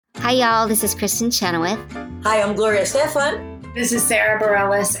Hi, y'all. This is Kristen Chenoweth. Hi, I'm Gloria Stefan. This is Sarah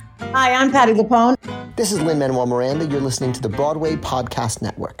Bareilles. Hi, I'm Patty Lapone. This is Lin-Manuel Miranda. You're listening to the Broadway Podcast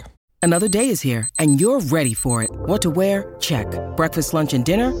Network. Another day is here, and you're ready for it. What to wear? Check. Breakfast, lunch, and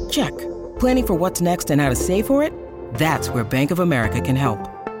dinner? Check. Planning for what's next and how to save for it? That's where Bank of America can help.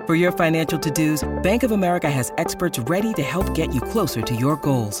 For your financial to-dos, Bank of America has experts ready to help get you closer to your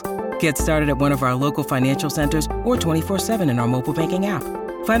goals. Get started at one of our local financial centers or 24/7 in our mobile banking app.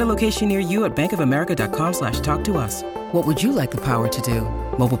 Find a location near you at bankofamerica.com/talktous. What would you like the power to do?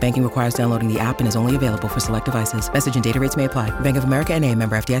 Mobile banking requires downloading the app and is only available for select devices. Message and data rates may apply. Bank of America N.A.,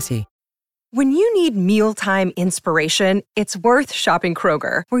 member FDIC. When you need mealtime inspiration, it's worth shopping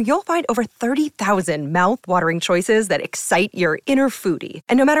Kroger, where you'll find over 30,000 mouth-watering choices that excite your inner foodie.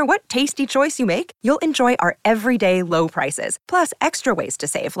 And no matter what tasty choice you make, you'll enjoy our everyday low prices, plus extra ways to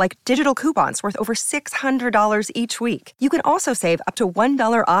save, like digital coupons worth over $600 each week. You can also save up to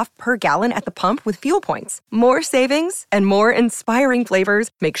 $1 off per gallon at the pump with fuel points. More savings and more inspiring flavors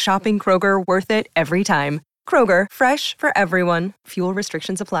make shopping Kroger worth it every time. Kroger, fresh for everyone. Fuel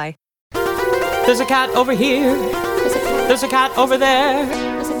restrictions apply. There's a cat over here. There's a cat over there.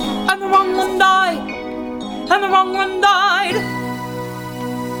 And the wrong one died. And the wrong one died.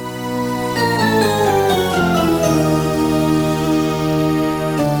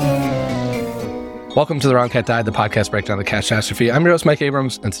 Welcome to The Wrong Cat Died, the podcast breakdown of the catastrophe. I'm your host, Mike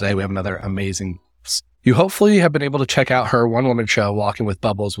Abrams, and today we have another amazing guest. You hopefully have been able to check out her one-woman show, Walking with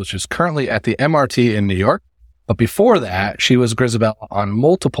Bubbles, which is currently at the MRT in New York. But before that, she was Grizabella on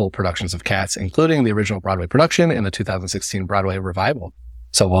multiple productions of Cats, including the original Broadway production and the 2016 Broadway revival.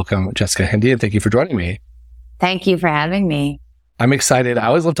 So welcome, Jessica Hendy, and thank you for joining me. Thank you for having me. I'm excited. I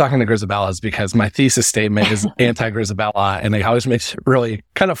always love talking to Grizabellas because my thesis statement is anti-Grizabella, and it always makes it really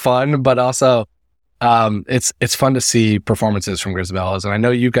kind of fun, but also it's fun to see performances from Grizabellas. And I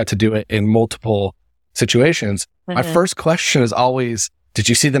know you got to do it in multiple situations. Mm-hmm. My first question is always, did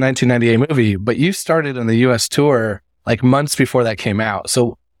you see the 1998 movie? But you started on the U.S. tour like months before that came out.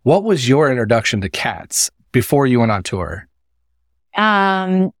 So what was your introduction to Cats before you went on tour?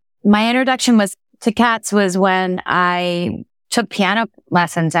 My introduction to Cats was when I took piano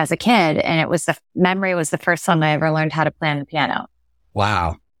lessons as a kid, and it was Memory was the first song I ever learned how to play on the piano.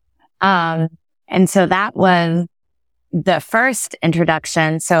 Wow. And so that was the first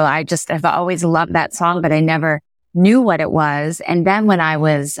introduction. So I just have always loved that song, but I never knew what it was. And then when I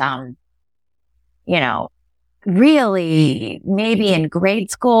was, really maybe in grade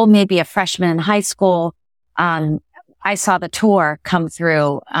school, maybe a freshman in high school, I saw the tour come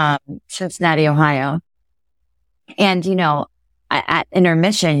through, Cincinnati, Ohio. And, at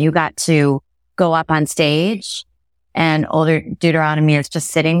intermission, you got to go up on stage, and older Deuteronomy is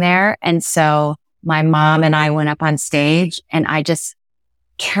just sitting there. And so my mom and I went up on stage, and I just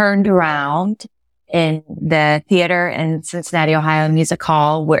turned around in the theater in Cincinnati, Ohio Music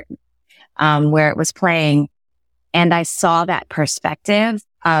Hall where it was playing. And I saw that perspective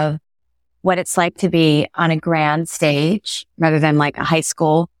of what it's like to be on a grand stage rather than like a high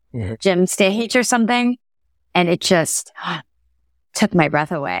school gym stage or something. And it just took my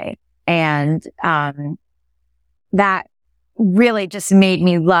breath away. And, that really just made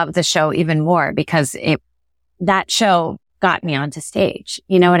me love the show even more because that show got me onto stage.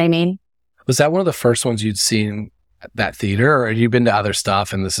 You know what I mean? Was that one of the first ones you'd seen at that theater, or had you been to other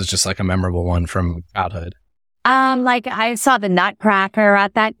stuff and this is just like a memorable one from childhood? Like I saw the Nutcracker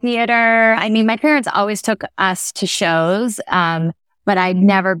at that theater. I mean, my parents always took us to shows, but I'd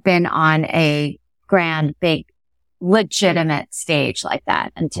never been on a grand, big, legitimate stage like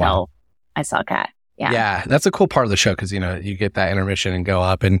that until I saw Cat. Yeah, that's a cool part of the show because, you get that intermission and go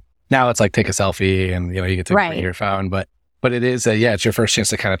up, and now it's like take a selfie and, you get to bring your phone, but it is, it's your first chance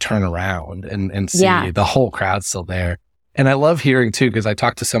to kind of turn around and see the whole crowd still there. And I love hearing too, because I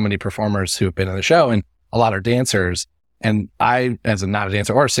talked to so many performers who have been on the show, and a lot are dancers. And I, as not a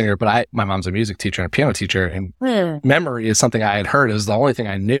dancer or a singer, but my mom's a music teacher and a piano teacher, and Memory is something I had heard. It was the only thing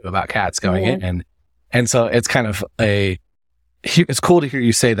I knew about Cats going in. And so it's kind of it's cool to hear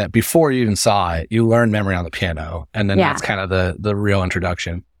you say that before you even saw it, you learned Memory on the piano. And then that's kind of the real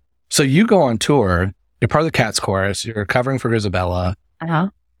introduction. So you go on tour, you're part of the Cats chorus, you're covering for Grizabella.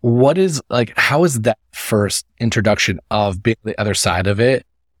 What is how is that first introduction of being the other side of it,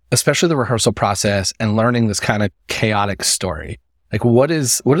 especially the rehearsal process and learning this kind of chaotic story? What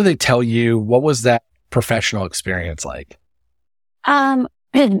do they tell you? What was that professional experience like?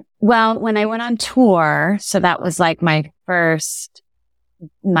 Well, when I went on tour, so that was like my first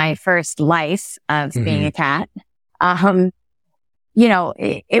life of being a cat.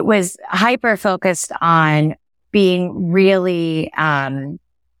 It was hyper focused on being really,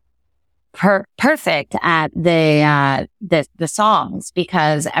 perfect at the songs,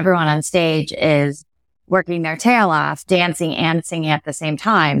 because everyone on stage is working their tail off, dancing and singing at the same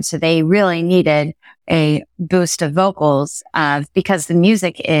time. So they really needed a boost of vocals, because the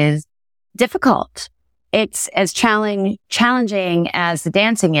music is difficult. It's as challenging as the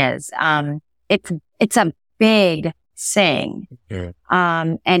dancing is. It's a big sing. Yeah.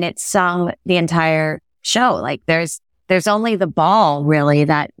 And it's sung the entire show. Like there's only the ball really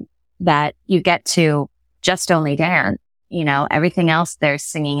that you get to just only dance, everything else there's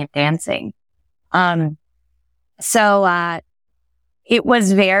singing and dancing. So it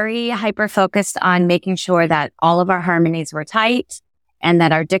was very hyper focused on making sure that all of our harmonies were tight and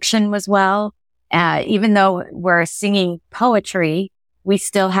that our diction was well. Even though we're singing poetry, we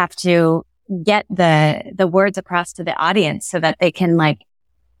still have to get the words across to the audience so that they can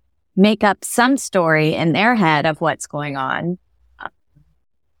make up some story in their head of what's going on.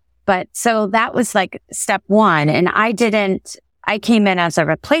 But so that was step one. And I came in as a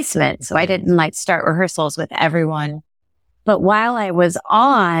replacement. So I didn't start rehearsals with everyone. But while I was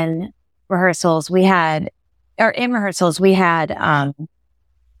in rehearsals, we had, oh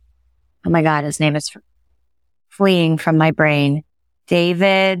my God, his name is fleeing from my brain.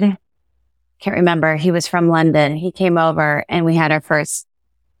 David, can't remember. He was from London. He came over and we had our first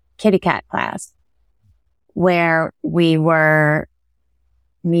kitty cat class where we were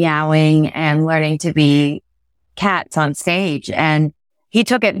meowing and learning to be cats on stage. And he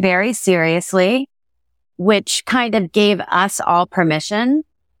took it very seriously, which kind of gave us all permission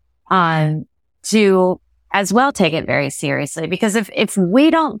to as well take it very seriously. Because if we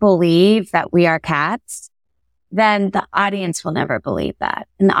don't believe that we are cats, then the audience will never believe that.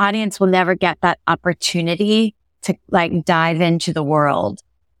 And the audience will never get that opportunity to dive into the world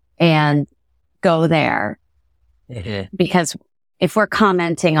and go there. Mm-hmm. Because if we're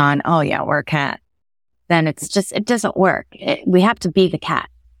commenting on, oh yeah, we're a cat, then it doesn't work. We have to be the cat.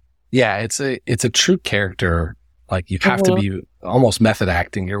 Yeah, it's a true character. You have to be almost method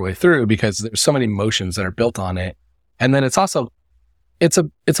acting your way through, because there's so many emotions that are built on it. And then it's also, it's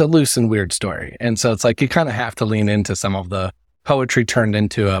a loose and weird story. And so it's you kind of have to lean into some of the poetry turned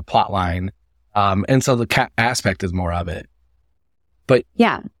into a plot line. And so the cat aspect is more of it. But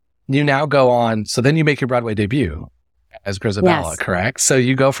yeah, you now go on. So then you make your Broadway debut as Grizabella, yes. Correct? So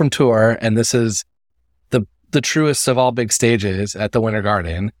you go from tour, and this is the truest of all big stages at the Winter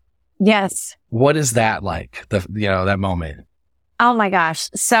Garden. Yes. What is that like? That moment? Oh my gosh.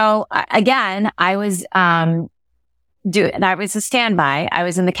 So again, I was I was a standby. I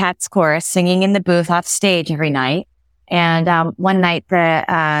was in the Cats chorus singing in the booth off stage every night. And one night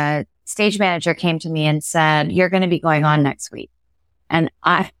the stage manager came to me and said, "You're going to be going on next week." And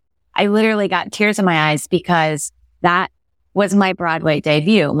I literally got tears in my eyes, because that was my Broadway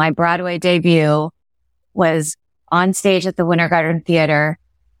debut. My Broadway debut was on stage at the Winter Garden Theater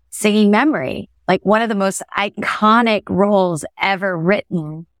singing Memory, one of the most iconic roles ever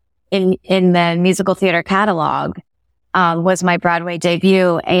written in the musical theater catalog, was my Broadway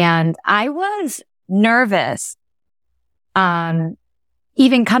debut. And I was nervous,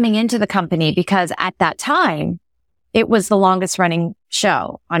 even coming into the company, because at that time it was the longest running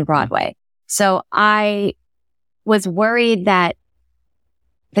show on Broadway. So I was worried that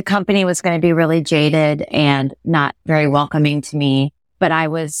the company was going to be really jaded and not very welcoming to me, but I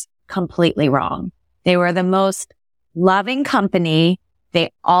was completely wrong. They were the most loving company.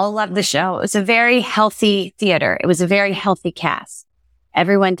 They all loved the show. It was a very healthy theater. It was a very healthy cast.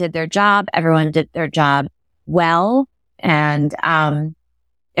 Everyone did their job. Everyone did their job well. And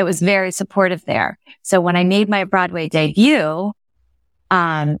it was very supportive there. So when I made my Broadway debut,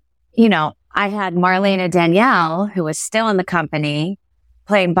 I had Marlena Danielle, who was still in the company,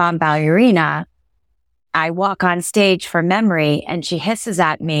 playing Bomb Ballerina. I walk on stage for Memory and she hisses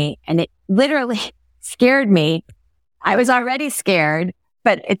at me, and it literally scared me. I was already scared,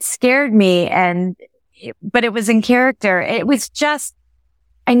 but it scared me, but it was in character. It was just,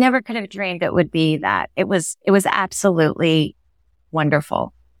 I never could have dreamed it would be that. It was absolutely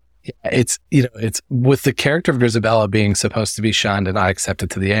wonderful. It's with the character of Grizabella being supposed to be shunned and not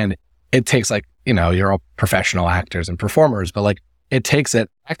accepted to the end. It takes you're all professional actors and performers, but it takes that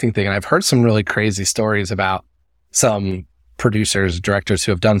acting thing. And I've heard some really crazy stories about some producers, directors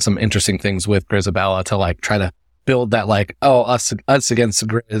who have done some interesting things with Grizabella to try to build that us against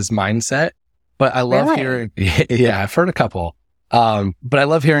Grizz mindset. But I love hearing, yeah, I've heard a couple. But I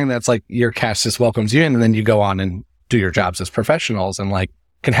love hearing that's your cast just welcomes you in, and then you go on and do your jobs as professionals and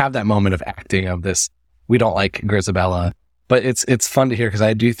can have that moment of acting of this. We don't like Grizabella, but it's fun to hear, because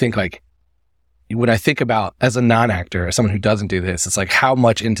I do think when I think about as a non-actor, as someone who doesn't do this, it's like, how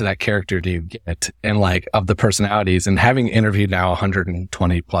much into that character do you get? And like of the personalities, and having interviewed now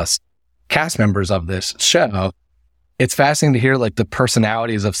 120 plus cast members of this show, it's fascinating to hear like the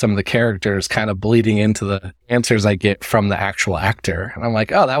personalities of some of the characters kind of bleeding into the answers I get from the actual actor. And I'm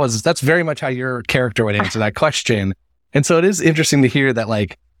like, oh, that's very much how your character would answer that question. And so it is interesting to hear that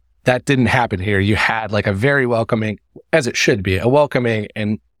like that didn't happen here. You had like a very welcoming, as it should be, a welcoming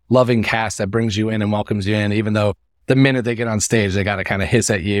and loving cast that brings you in and welcomes you in, even though the minute they get on stage, they got to kind of hiss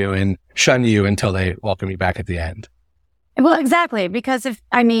at you and shun you until they welcome you back at the end. Well, exactly. Because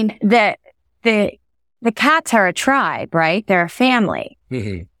the cats are a tribe, right? They're a family.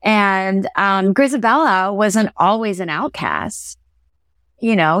 Mm-hmm. And Grizabella wasn't always an outcast.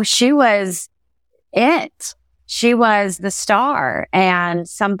 You know, she was it. She was the star, and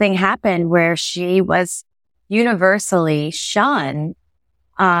something happened where she was universally shunned.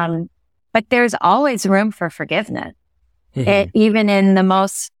 But there's always room for forgiveness. Mm-hmm. Even in the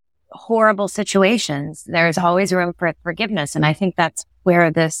most horrible situations, there's always room for forgiveness. And I think that's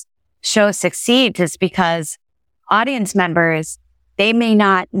where this show succeeds, is because audience members, they may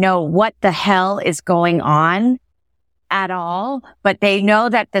not know what the hell is going on at all, but they know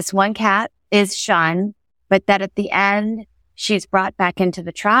that this one cat is shunned, but that at the end, she's brought back into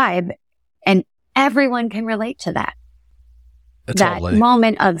the tribe, and everyone can relate to that. Totally. That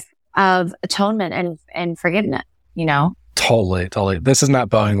moment of atonement and forgiveness, you know? Totally. This is not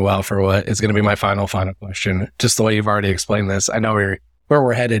boding well for what is going to be my final question. Just the way you've already explained this, I know where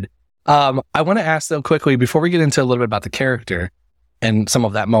we're headed. I want to ask though quickly, before we get into a little bit about the character and some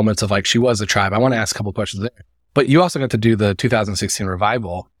of that moments of like, she was a tribe, I want to ask a couple questions there. But you also got to do the 2016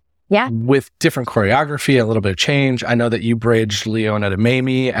 revival. Yeah. With different choreography, a little bit of change. I know that you bridged Leona to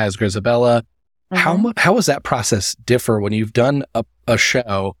Mamie as Grizabella. Mm-hmm. How does that process differ when you've done a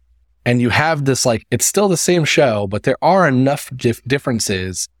show and you have this, like, it's still the same show, but there are enough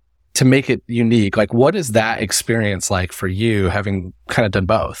differences to make it unique? Like, what is that experience like for you, having kind of done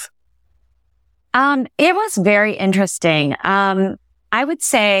both? It was very interesting. I would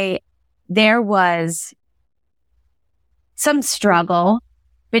say there was some struggle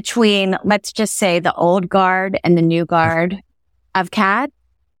between, let's just say, the old guard and the new guard of Cat.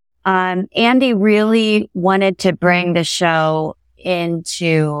 Andy really wanted to bring the show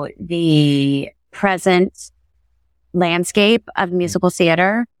into the present landscape of musical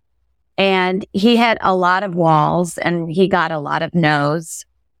theater. And he had a lot of walls and he got a lot of no's,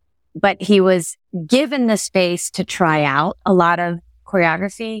 but he was given the space to try out a lot of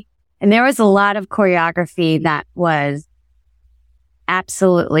choreography. And there was a lot of choreography that was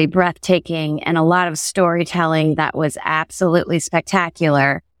absolutely breathtaking and a lot of storytelling that was absolutely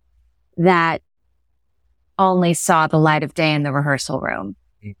spectacular that only saw the light of day in the rehearsal room.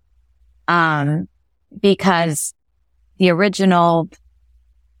 Because the original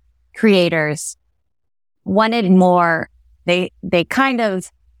creators wanted more. They kind of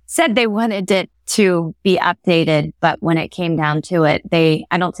said they wanted it to be updated, but when it came down to it,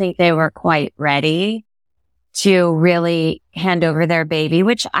 I don't think they were quite ready to really hand over their baby,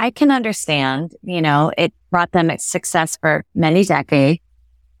 which I can understand. You know, it brought them success for many decades.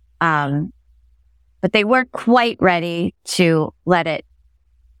 But they weren't quite ready to let it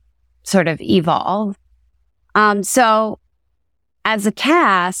sort of evolve. So as a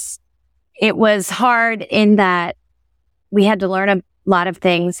cast, it was hard in that we had to learn a lot of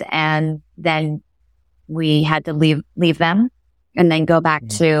things and then we had to leave them and then go back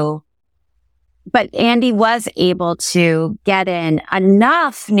to. But Andy was able to get in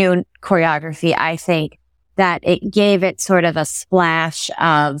enough new choreography, I think, that it gave it sort of a splash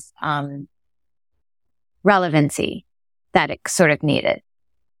of relevancy that it sort of needed.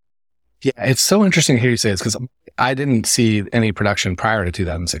 Yeah, it's so interesting to hear you say this because I didn't see any production prior to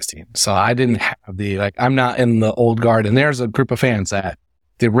 2016. So I didn't have I'm not in the old guard, and there's a group of fans that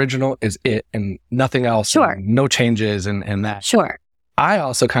the original is it and nothing else. Sure. No changes and that. Sure. I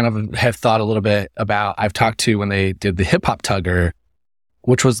also kind of have thought a little bit about, I've talked to when they did the hip hop tugger,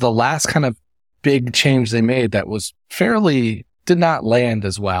 which was the last kind of big change they made that was did not land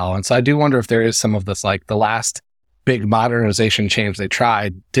as well. And so I do wonder if there is some of this, like the last big modernization change they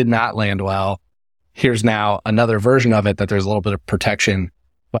tried did not land well. Here's now another version of it that there's a little bit of protection.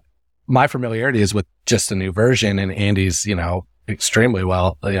 But my familiarity is with just a new version, and Andy's, extremely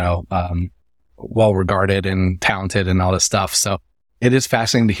well regarded and talented and all this stuff. So it is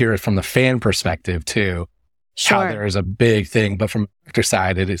fascinating to hear it from the fan perspective too. Sure. How there is a big thing, but from the actor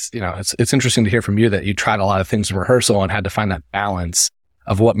side, it is, it's interesting to hear from you that you tried a lot of things in rehearsal and had to find that balance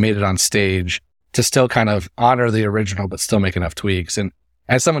of what made it on stage to still kind of honor the original, but still make enough tweaks. And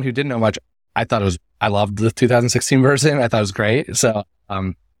as someone who didn't know much, I thought I loved the 2016 version. I thought it was great. So,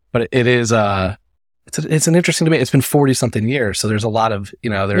 but it is, it's an interesting debate. It's been 40 something years. So there's a lot of,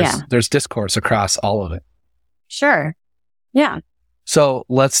 there's discourse across all of it. Sure. Yeah. So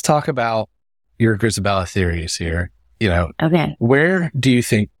let's talk about your Grizabella theories here. Okay. Where do you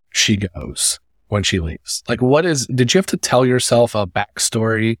think she goes when she leaves? Like, did you have to tell yourself a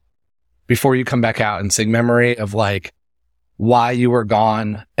backstory before you come back out and sing Memory of like why you were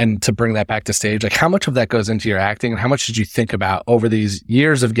gone and to bring that back to stage? Like, how much of that goes into your acting and how much did you think about over these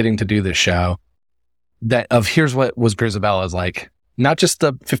years of getting to do this show here's what was Grizabella's like, not just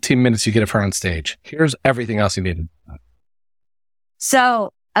the 15 minutes you get of her on stage. Here's everything else you needed.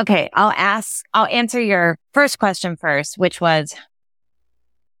 So, okay, I'll answer your first question first, which was,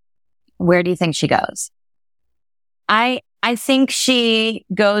 where do you think she goes? I think she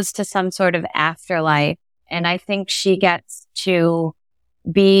goes to some sort of afterlife, and I think she gets to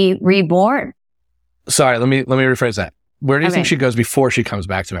be reborn. Sorry, let me rephrase that. Where do you think she goes before she comes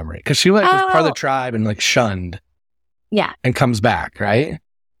back to Memory? Because she was part of the tribe and like shunned. Yeah. And comes back, right?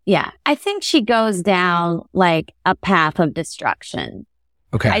 Yeah. I think she goes down like a path of destruction.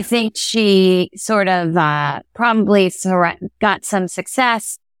 Okay. I think she sort of probably got some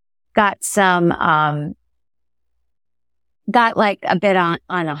success, got like a bit on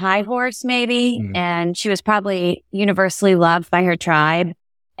a high horse maybe. Mm-hmm. And she was probably universally loved by her tribe.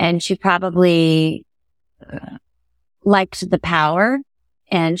 And she probably liked the power.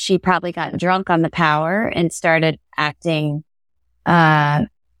 And she probably got drunk on the power and started acting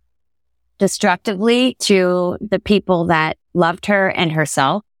destructively to the people that loved her and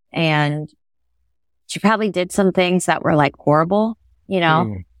herself. And she probably did some things that were like horrible,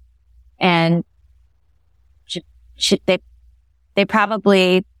 and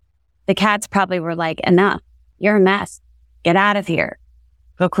the cats probably were like, enough, you're a mess, get out of here,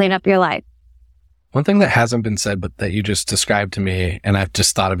 go clean up your life. One thing that hasn't been said, but that you just described to me, and I've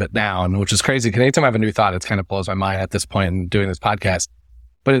just thought of it now, and which is crazy, because anytime I have a new thought, it kind of blows my mind at this point in doing this podcast.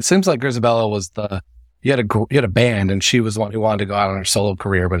 But it seems like Grizabella was you had a band, and she was the one who wanted to go out on her solo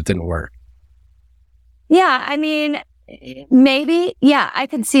career, but it didn't work. Yeah, I mean, maybe. Yeah, I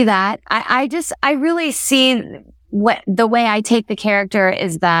could see that. I really see the way I take the character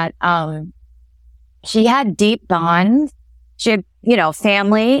is that she had deep bonds. She had,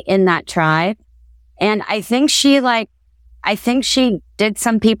 family in that tribe. And I think she did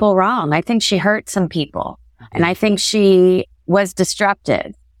some people wrong. I think she hurt some people. And I think she was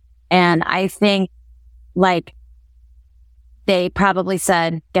destructive. And I think like they probably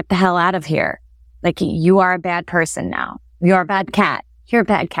said, get the hell out of here. Like, you are a bad person now. You're a bad cat. You're a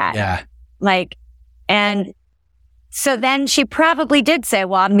bad cat. Yeah. Like, and so then she probably did say,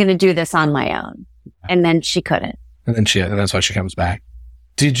 well, I'm going to do this on my own. And then she couldn't. And that's why she comes back.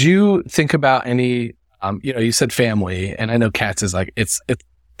 Did you think about any, you said family, and I know cats is like, it's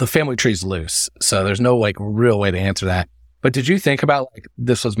the family tree's loose. So there's no like real way to answer that. But did you think about like,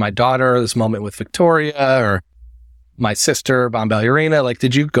 this was my daughter, this moment with Victoria, or my sister, Bon Ballerina? Like,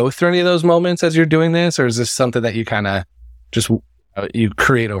 did you go through any of those moments as you're doing this? Or is this something that you kind of just, you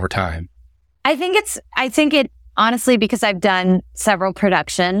create over time? I think it honestly, because I've done several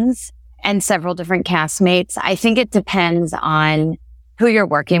productions and several different castmates, I think it depends on who you're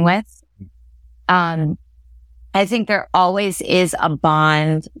working with. I think there always is a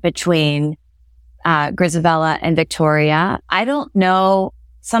bond between Grizabella and Victoria. I don't know.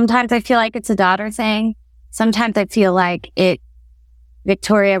 Sometimes I feel like it's a daughter thing. Sometimes I feel like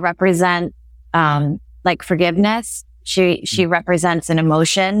Victoria represents like forgiveness. She represents an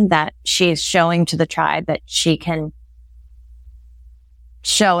emotion that she is showing to the tribe that she can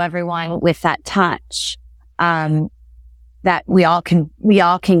show everyone with that touch. That we all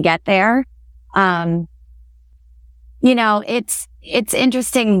can get there. It's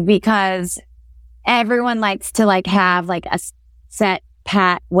interesting because everyone likes to like have like a set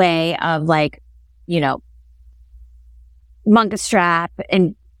pat way of like, Munkustrap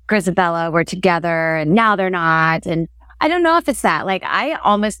and Grizabella were together and now they're not. And I don't know if it's that. Like, I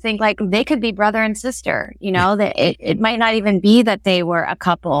almost think like they could be brother and sister, that it might not even be that they were a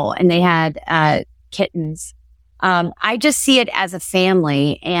couple and they had kittens. I just see it as a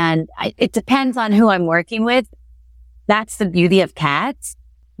family, and it depends on who I'm working with. That's the beauty of cats,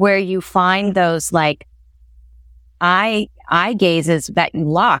 where you find those like eye gazes that you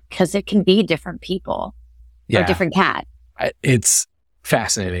lock, because it can be different people or different cat. It's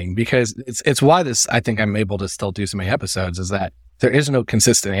fascinating because it's why I think I'm able to still do so many episodes, is that there is no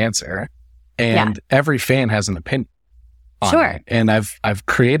consistent answer, and every fan has an opinion. Sure. It. And I've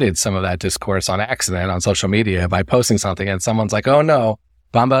created some of that discourse on accident on social media by posting something and someone's like, oh no,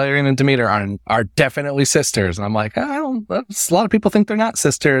 Bombalarian and Demeter are definitely sisters. And I'm like, a lot of people think they're not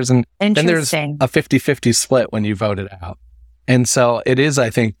sisters. And then there's a 50-50 split when you vote it out. And so it is, I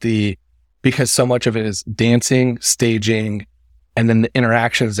think, because so much of it is dancing, staging, and then the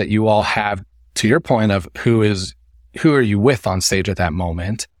interactions that you all have, to your point of who are you with on stage at that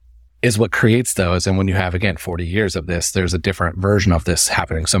moment, is what creates those. And when you have, again, 40 years of this, there's a different version of this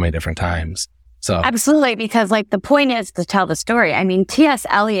happening so many different times. So absolutely, because like the point is to tell the story. I mean, T.S.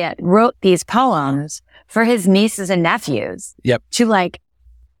 Eliot wrote these poems for his nieces and nephews. Yep. To like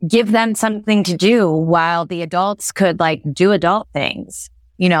give them something to do while the adults could like do adult things.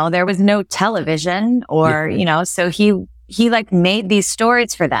 You know, there was no television or, you know, so he like made these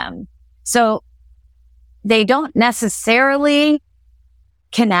stories for them. So they don't necessarily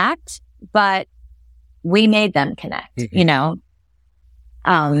connect, but we made them connect, you know?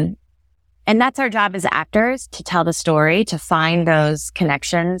 And that's our job as actors, to tell the story, to find those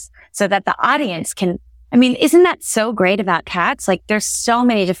connections so that the audience can, I mean, isn't that so great about Cats? Like there's so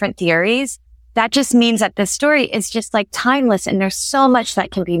many different theories. That just means that the story is just like timeless and there's so much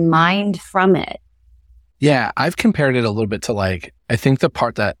that can be mined from it. Yeah, I've compared it a little bit to like, I think the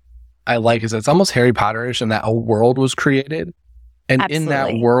part that I like is it's almost Harry Potterish, and that a world was created. And in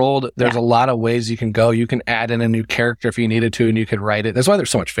that world, there's a lot of ways you can go. You can add in a new character if you needed to, and you could write it. That's why there's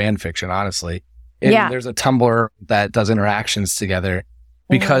so much fan fiction, honestly. And there's a Tumblr that does interactions together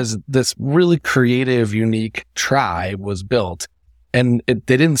because this really creative, unique tribe was built. And they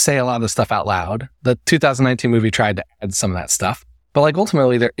didn't say a lot of the stuff out loud. The 2019 movie tried to add some of that stuff. But like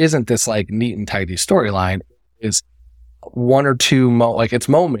ultimately, there isn't this like neat and tidy storyline. It's one or two, it's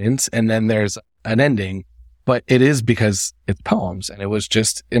moments, and then there's an ending. But it is because it's poems, and it was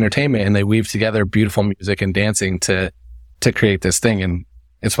just entertainment, and they weave together beautiful music and dancing to create this thing. And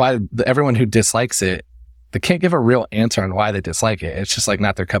it's why everyone who dislikes it, they can't give a real answer on why they dislike it. It's just like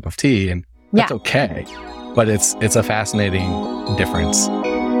not their cup of tea, and that's okay. But it's a fascinating difference.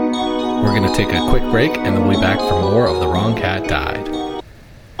 We're going to take a quick break, and then we'll be back for more of The Wrong Cat Died.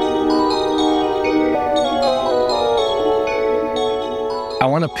 I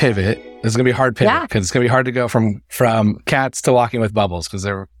want to pivot. This is going to be a hard pivot because it's going to be hard to go from Cats to Walking with Bubbles because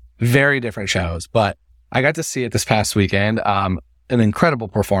they're very different shows. But I got to see it this past weekend. An incredible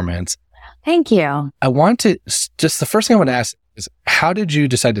performance. Thank you. I want to just the first thing I want to ask is, how did you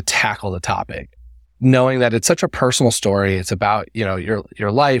decide to tackle the topic, knowing that it's such a personal story? It's about, you know,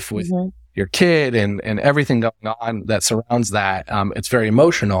 your life with your kid and everything going on that surrounds that. It's very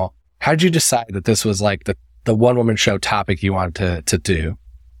emotional. How did you decide that this was like the one woman show topic you wanted to do?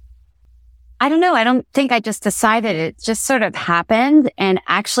 I don't know. I don't think I just decided. It just sort of happened. And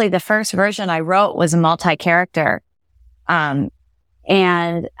actually the first version I wrote was a multi-character. And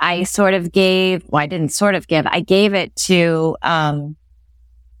I I gave it to,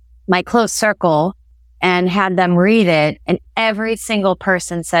 my close circle and had them read it. And every single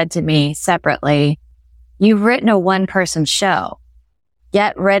person said to me separately, "You've written a one-person show.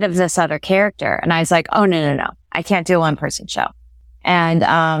 Get rid of this other character." And I was like, "Oh, no. I can't do a one-person show."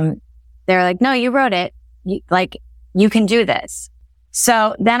 And, they're like, "No, you wrote it. You can do this."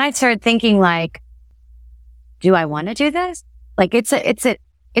 So then I started thinking like, do I want to do this? Like, it's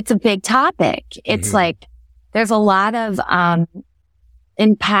a big topic. It's like, there's a lot of,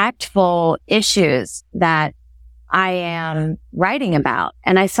 impactful issues that I am writing about.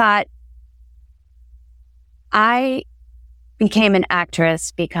 And I thought I became an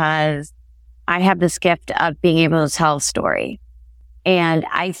actress because I have this gift of being able to tell a story. And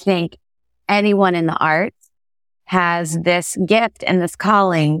I think anyone in the arts has this gift and this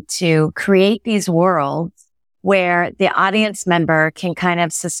calling to create these worlds where the audience member can kind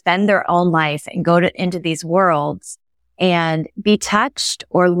of suspend their own life and go into these worlds and be touched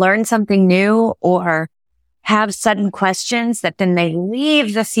or learn something new or have sudden questions that then they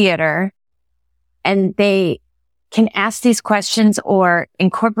leave the theater and they can ask these questions or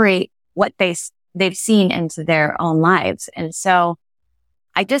incorporate what they've seen into their own lives. And so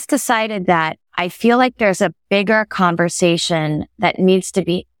I just decided that I feel like there's a bigger conversation that needs to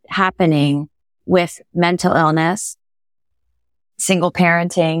be happening with mental illness, single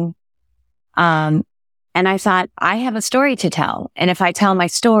parenting. And I thought, I have a story to tell. And if I tell my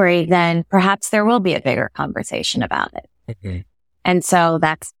story, then perhaps there will be a bigger conversation about it. And so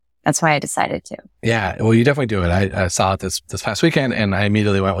that's why I decided to. Yeah. Well, you definitely do it. I saw it this past weekend, and I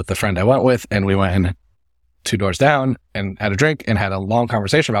immediately went with the friend I went with, and we went in 2 doors down and had a drink and had a long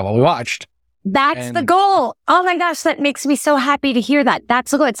conversation about what we watched. That's the goal. Oh my gosh, that makes me so happy to hear that.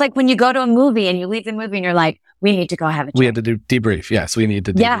 That's the goal. It's like when you go to a movie and you leave the movie and you're like, we need to go have a drink. We had to do debrief. Yes, we need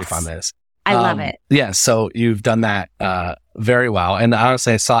to debrief on this. I love it. Yeah, so you've done that very well. And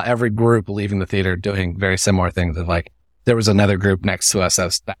honestly, I saw every group leaving the theater doing very similar things. Of like, there was another group next to us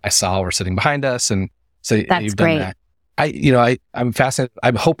that I saw were sitting behind us. And so That's you've great. done that. I'm fascinated.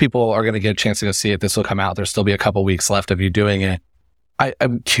 I hope people are going to get a chance to go see it. This will come out. There'll still be a couple weeks left of you doing it.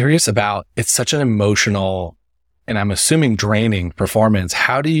 I'm curious about, it's such an emotional and I'm assuming draining performance.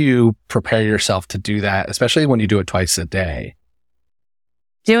 How do you prepare yourself to do that, especially when you do it twice a day?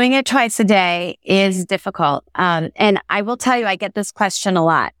 Doing it twice a day is difficult. And I will tell you, I get this question a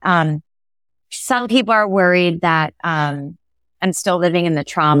lot. Some people are worried that I'm still living in the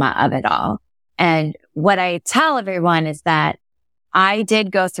trauma of it all. And what I tell everyone is that I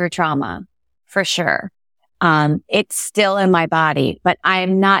did go through trauma for sure. It's still in my body, but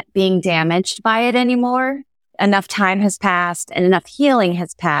I'm not being damaged by it anymore. Enough time has passed and enough healing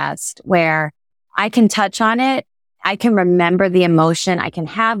has passed where I can touch on it. I can remember the emotion. I can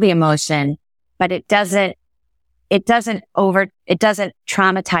have the emotion, but it doesn't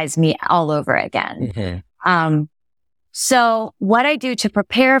traumatize me all over again. Mm-hmm. So what I do to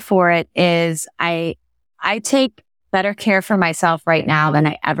prepare for it is I take better care for myself right now than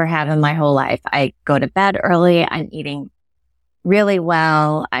I ever have in my whole life. I go to bed early. I'm eating really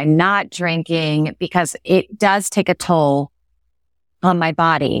well. I'm not drinking because it does take a toll on my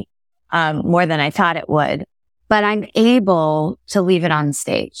body, more than I thought it would. But I'm able to leave it on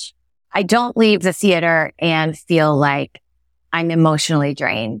stage. I don't leave the theater and feel like I'm emotionally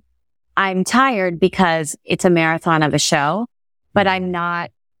drained. I'm tired because it's a marathon of a show, but I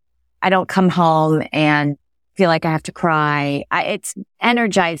don't come home and feel like I have to cry. It's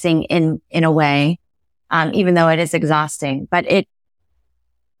energizing in a way, even though it is exhausting, but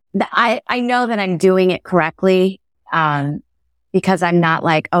I know that I'm doing it correctly, because I'm not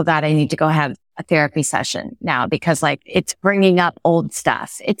like, oh God, I need to go have a therapy session now because like it's bringing up old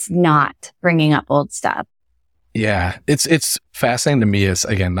stuff. It's not bringing up old stuff. Yeah. It's fascinating to me as,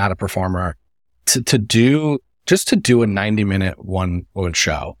 again, not a performer, to do a 90-minute one woman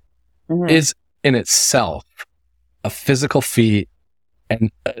show is in itself a physical feat. And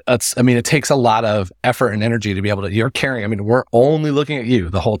it takes a lot of effort and energy to be able to, you're carrying, we're only looking at you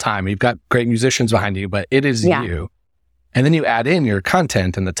the whole time. You've got great musicians behind you, but it is you. And then you add in your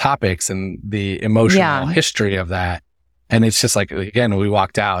content and the topics and the emotional history of that. And it's just like, again, we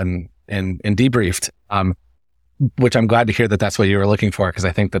walked out and debriefed, which I'm glad to hear that that's what you were looking for. Cause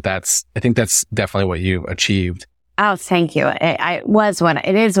I think that's definitely what you achieved. Oh, thank you.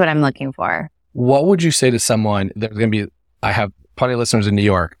 It is what I'm looking for. What would you say to someone there's going to be, I have plenty of listeners in New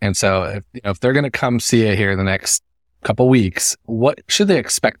York. And so if they're going to come see it here in the next couple weeks, what should they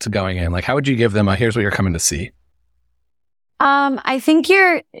expect going in? Like, how would you give them here's what you're coming to see? I think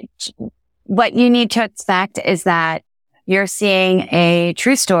what you need to expect is that you're seeing a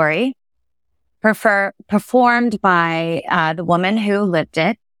true story performed by the woman who lived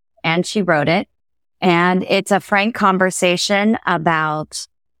it, and she wrote it. And it's a frank conversation about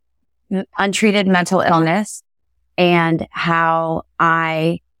untreated mental illness and how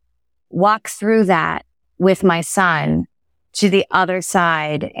I walk through that with my son to the other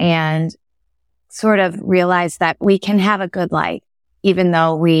side and sort of realize that we can have a good life, even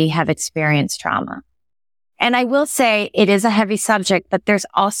though we have experienced trauma. And I will say it is a heavy subject, but there's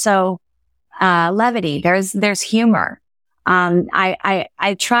also levity. There's humor.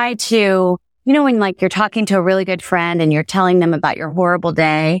 I try to, when like you're talking to a really good friend and you're telling them about your horrible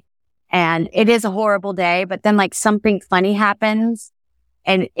day, and it is a horrible day, but then like something funny happens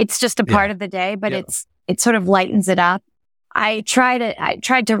and it's just a part of the day, but it sort of lightens it up. I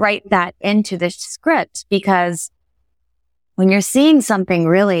tried to write that into the script because when you're seeing something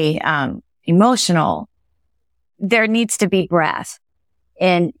really emotional, there needs to be breath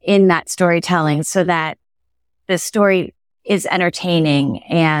in that storytelling so that the story is entertaining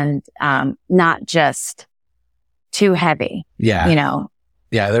and not just too heavy. Yeah.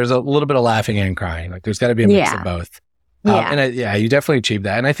 Yeah, there's a little bit of laughing and crying. Like there's got to be a mix of both. You definitely achieved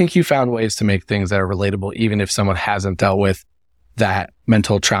that. And I think you found ways to make things that are relatable, even if someone hasn't dealt with that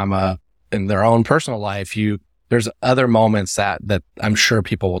mental trauma in their own personal life. There's other moments that I'm sure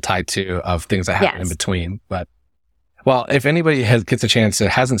people will tie to of things that happen in between. But well, if anybody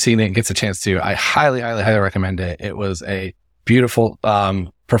hasn't seen it and gets a chance to, I highly, highly, highly recommend it. It was a beautiful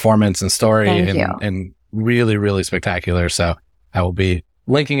performance and story and really, really spectacular. So I will be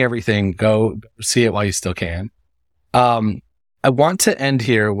linking everything. Go see it while you still can. I want to end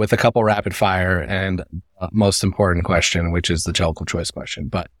here with a couple rapid fire and most important question, which is the Jellicle choice question.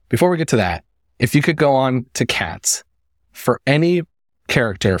 But before we get to that, if you could go on to Cats for any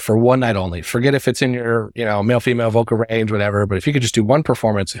character for one night only, forget if it's in your, male, female, vocal range, whatever, but if you could just do one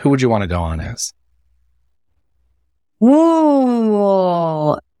performance, who would you want to go on as?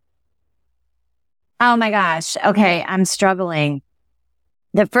 Whoa. Oh my gosh. Okay. I'm struggling.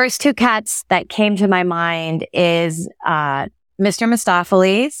 The first two cats that came to my mind is, Mr.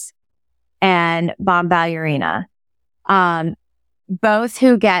 Mistopheles and Bomb Ballerina. Both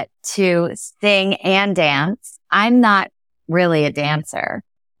who get to sing and dance. I'm not really a dancer.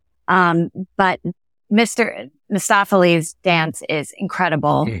 But Mr. Mistopheles' dance is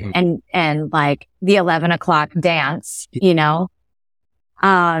incredible. Mm-hmm. And like the 11 o'clock dance, you know?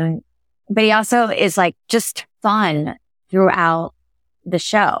 But he also is like just fun throughout the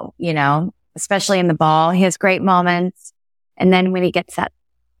show, you know, especially in the ball. He has great moments. And then when he gets that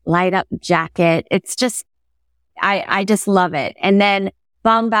light up jacket, it's just, I just love it. And then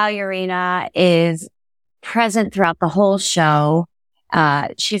Bomb Ballerina is present throughout the whole show.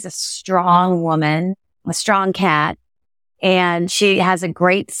 She's a strong woman, a strong cat, and she has a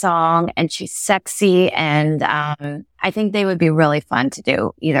great song and she's sexy. And, I think they would be really fun to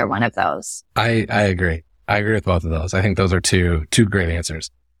do either one of those. I agree. I agree with both of those. I think those are two great answers.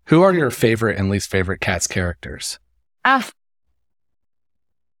 Who are your favorite and least favorite Cats characters?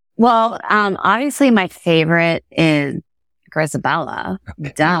 Well, obviously my favorite is Grizabella.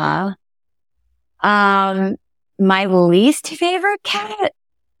 Okay. Duh. My least favorite cat?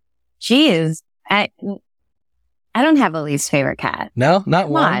 Geez. I don't have a least favorite cat. No, not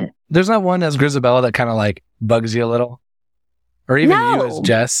Come one. On. There's not one as Grizabella that kind of like bugs you a little? Or even you as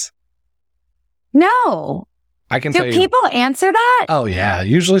Jess? No. I can tell you. Do people answer that? Oh, yeah.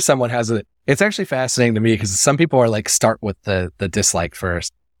 Usually someone has it. It's actually fascinating to me because some people are like, start with the dislike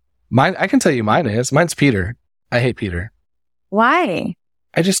first. I can tell you mine is. Mine's Peter. I hate Peter. Why?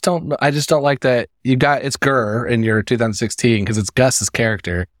 I just don't like that it's Gurr in your 2016 because it's Gus's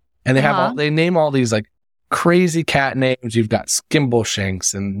character. And they name all these like crazy cat names. You've got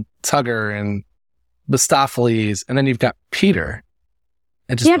Skimbleshanks and Tugger and Mistopheles, and then you've got Peter.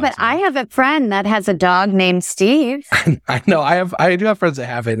 Yeah, but I have a friend that has a dog named Steve. I know. I do have friends that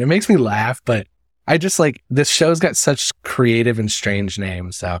have it. And it makes me laugh, but I just like this show's got such creative and strange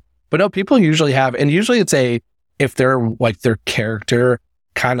names. So, but no, people usually have, and usually it's if they're like their character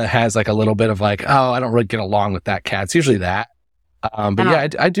kind of has like a little bit of like, oh, I don't really get along with that cat. It's usually that. But yeah,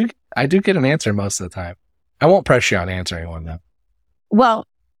 I do get an answer most of the time. I won't pressure you on answering one though. Well,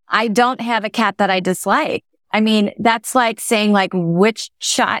 I don't have a cat that I dislike. I mean, that's like saying like which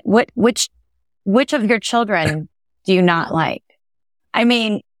of your children do you not like? I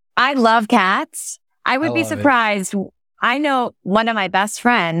mean, I love cats. I would be surprised. I know one of my best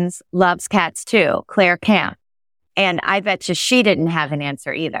friends loves cats too, Claire Camp. And I bet you she didn't have an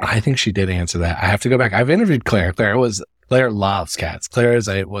answer either. I think she did answer that. I have to go back. I've interviewed Claire. Claire loves cats.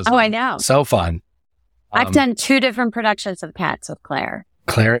 I know. So fun. I've done 2 different productions of Cats with Claire.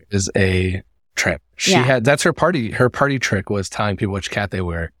 Claire is a trip. That's her party. Her party trick was telling people which cat they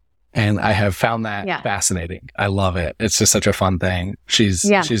were. And I have found that fascinating. I love it. It's just such a fun thing. She's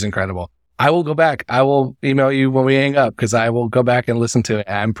incredible. I will go back. I will email you when we hang up because I will go back and listen to it.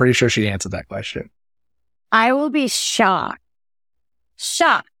 I'm pretty sure she answered that question. I will be shocked.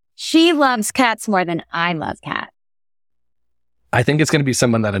 She loves cats more than I love cats. I think it's going to be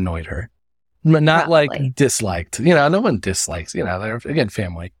someone that annoyed her. Not Probably. Like disliked. You know, no one dislikes, you know, they're, again,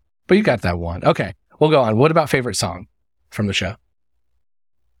 family. But you got that one. Okay, we'll go on. What about favorite song from the show?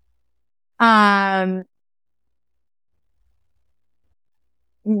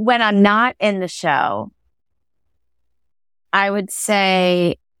 When I'm not in the show, I would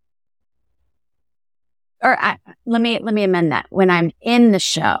say, let me amend that. When I'm in the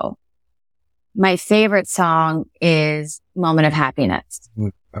show, my favorite song is Moment of Happiness.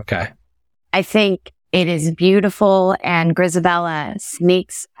 Okay. I think it is beautiful, and Grizabella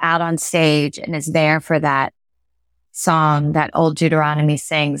sneaks out on stage and is there for that song that Old Deuteronomy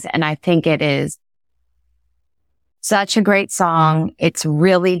sings. And I think it is such a great song. It's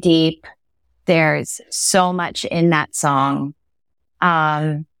really deep. There's so much in that song.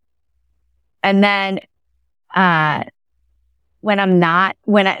 And then, to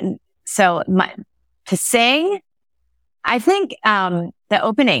sing, I think, the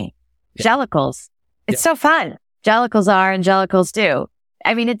opening, Jellicles. It's so fun. Jellicles are and Jellicles do.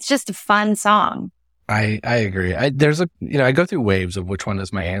 I mean, it's just a fun song. I agree. I go through waves of which one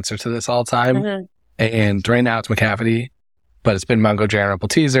is my answer to this all the time. Mm-hmm. And right now it's McCafferty, but it's been Mungo Jerry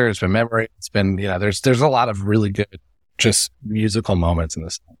Teaser. It's been Memory. It's been, there's a lot of really good, just musical moments in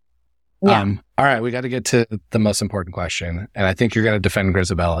this. Yeah. All right. We got to get to the most important question. And I think you're going to defend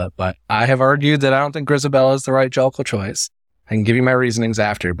Grizabella, but I have argued that I don't think Grizabella is the right Jellicle choice. I can give you my reasonings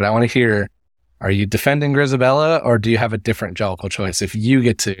after, but I want to hear, are you defending Grizabella or do you have a different Jellicle choice if you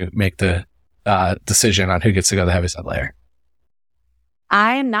get to make the decision on who gets to go to the heaviside layer.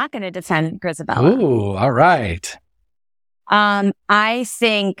 I am not going to defend Grizabella. Ooh, all right. I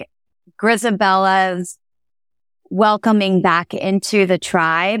think Grizabella's welcoming back into the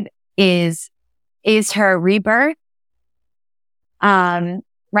tribe is her rebirth.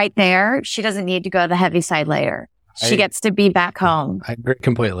 Right there. She doesn't need to go to the heaviside layer. She gets to be back home. I agree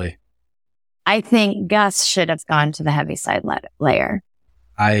completely. I think Gus should have gone to the heaviside layer.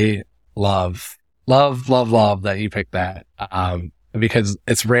 I love that you picked that. Because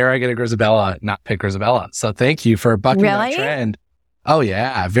it's rare I get a Grizabella not pick Grizabella. So thank you for bucking that trend. Oh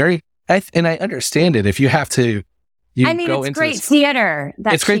yeah, and I understand it. If you have to, it's great theater.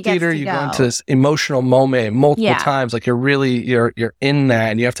 It's great theater. You go into this emotional moment multiple times. Like you're in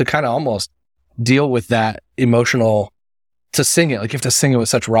that, and you have to kind of almost deal with that emotional to sing it. Like you have to sing it with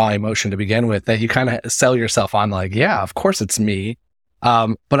such raw emotion to begin with that you kind of sell yourself on. Like, yeah, of course it's me.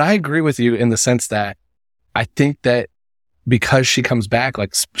 But I agree with you in the sense that I think that because she comes back,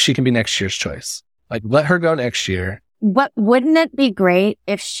 like she can be next year's choice. Like let her go next year. What wouldn't it be great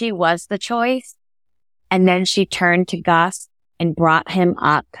if she was the choice and then she turned to Gus and brought him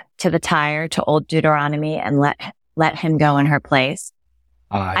up to the tire to Old Deuteronomy and let him go in her place?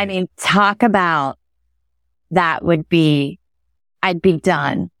 I mean, talk about that would be, I'd be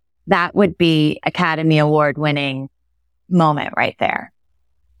done. That would be Academy Award winning moment right there.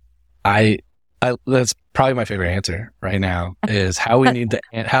 That's probably my favorite answer right now is how we need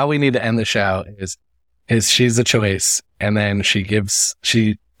to end the show is she's the choice. And then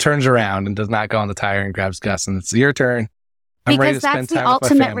she turns around and does not go on the tire and grabs Gus and it's your turn. I'm ready to spend time with my family. Because that's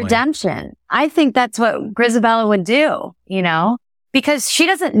the ultimate redemption. I think that's what Grizabella would do, because she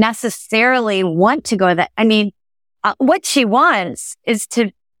doesn't necessarily want to go that. I mean, what she wants is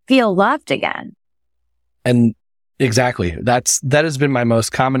to feel loved again. And exactly. That has been my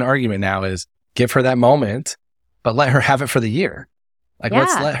most common argument now is give her that moment, but let her have it for the year.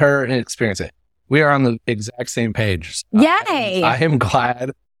 Let's let her experience it. We are on the exact same page. Yay! I am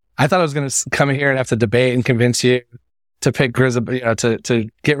glad. I thought I was going to come here and have to debate and convince you to pick Grizabella, to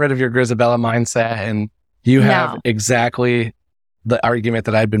get rid of your Grizabella mindset. And you have exactly the argument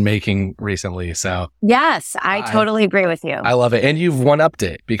that I've been making recently. So yes, I totally agree with you. I love it. And you've one-upped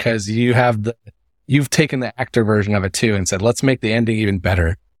it because you've taken the actor version of it too and said, let's make the ending even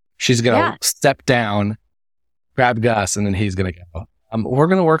better. She's going to step down, grab Gus, and then he's going to go. We're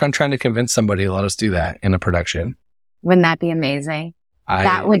going to work on trying to convince somebody to let us do that in a production. Wouldn't that be amazing?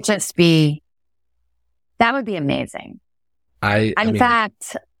 That would be amazing. In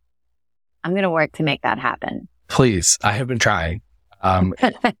fact, I'm going to work to make that happen. Please. I have been trying.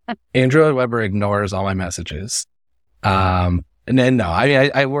 Andrew Weber ignores all my messages. And then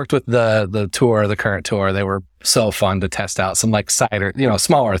I worked with the current tour. They were so fun to test out some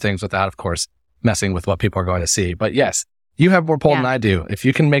smaller things without, of course, messing with what people are going to see. But yes, you have more pull than I do. If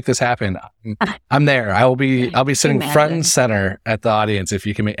you can make this happen, I'm there. I'll be sitting front and center at the audience if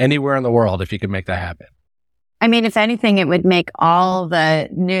you can make anywhere in the world, if you can make that happen. I mean, if anything, it would make all the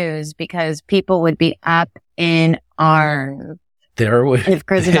news because people would be up in arms. If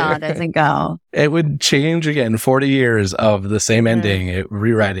Grizabella doesn't go. It would change again, 40 years of the same ending,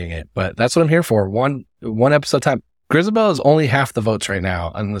 rewriting it. But that's what I'm here for. One episode time. Grizabella is only half the votes right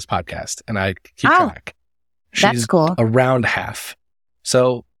now on this podcast, and I keep track. That's cool. Around half.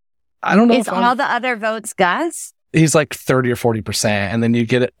 So I don't know. Is all the other votes Gus? He's like 30 or 40%. And then you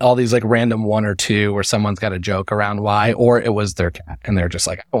get all these like random one or two where someone's got a joke around why, or it was their cat. And they're just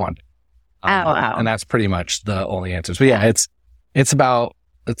like, I want it. And that's pretty much the only answers. But yeah, it's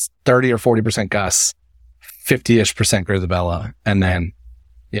 30 or 40% Gus, 50-ish% Grizabella, and then,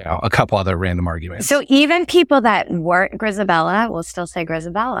 a couple other random arguments. So even people that weren't Grizabella will still say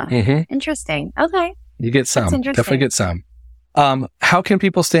Grizabella. Mm-hmm. Interesting. Okay. You get some. Definitely get some. How can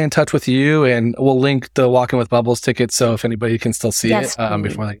people stay in touch with you? And we'll link the Walking with Bubbles ticket so if anybody can still see it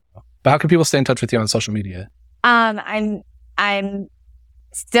before they go. But how can people stay in touch with you on social media? I'm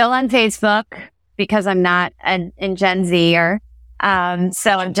still on Facebook because I'm not in Gen Z-er. So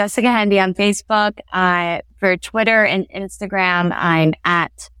I'm Jessica Hendy on Facebook. For Twitter and Instagram, I'm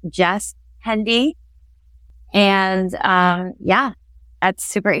at Jess Hendy. And, that's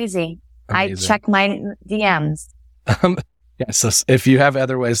super easy. Amazing. I check my DMs. So if you have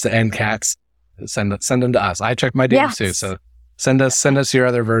other ways to end cats, send them to us. I check my DMs too. So send us your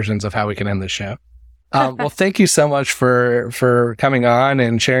other versions of how we can end this show. Well, thank you so much for coming on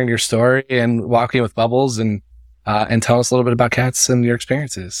and sharing your story and Walking with Bubbles and tell us a little bit about cats and your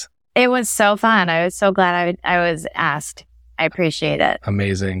experiences. It was so fun. I was so glad I was asked. I appreciate it.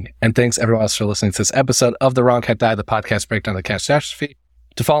 Amazing. And thanks everyone else for listening to this episode of The Wrong Cat Died, the podcast breakdown of the catastrophe.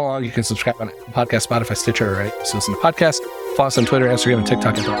 To follow along, you can subscribe on Podcast, Spotify, Stitcher, or to listen to podcasts. Follow us on Twitter, Instagram, and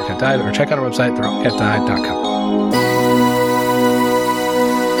TikTok at The Rocket Died, or check out our website, therocketdied.com.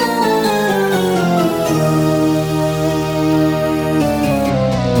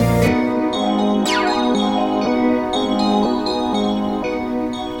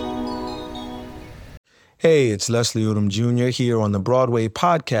 Hey, it's Leslie Odom Jr. here on the Broadway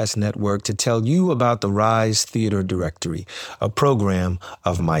Podcast Network to tell you about the Rise Theater Directory, a program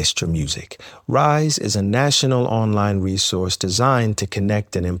of Maestro Music. Rise is a national online resource designed to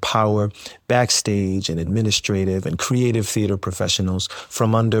connect and empower backstage and administrative and creative theater professionals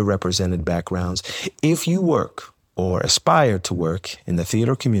from underrepresented backgrounds. If you work or aspire to work in the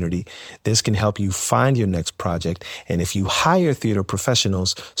theater community, this can help you find your next project. And if you hire theater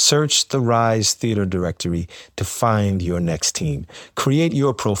professionals, search the Rise Theater Directory to find your next team. Create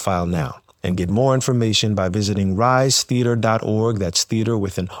your profile now and get more information by visiting risetheater.org. That's theater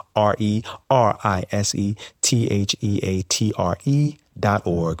with an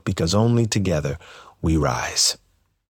RERISETHEATRE.org, because only together we rise.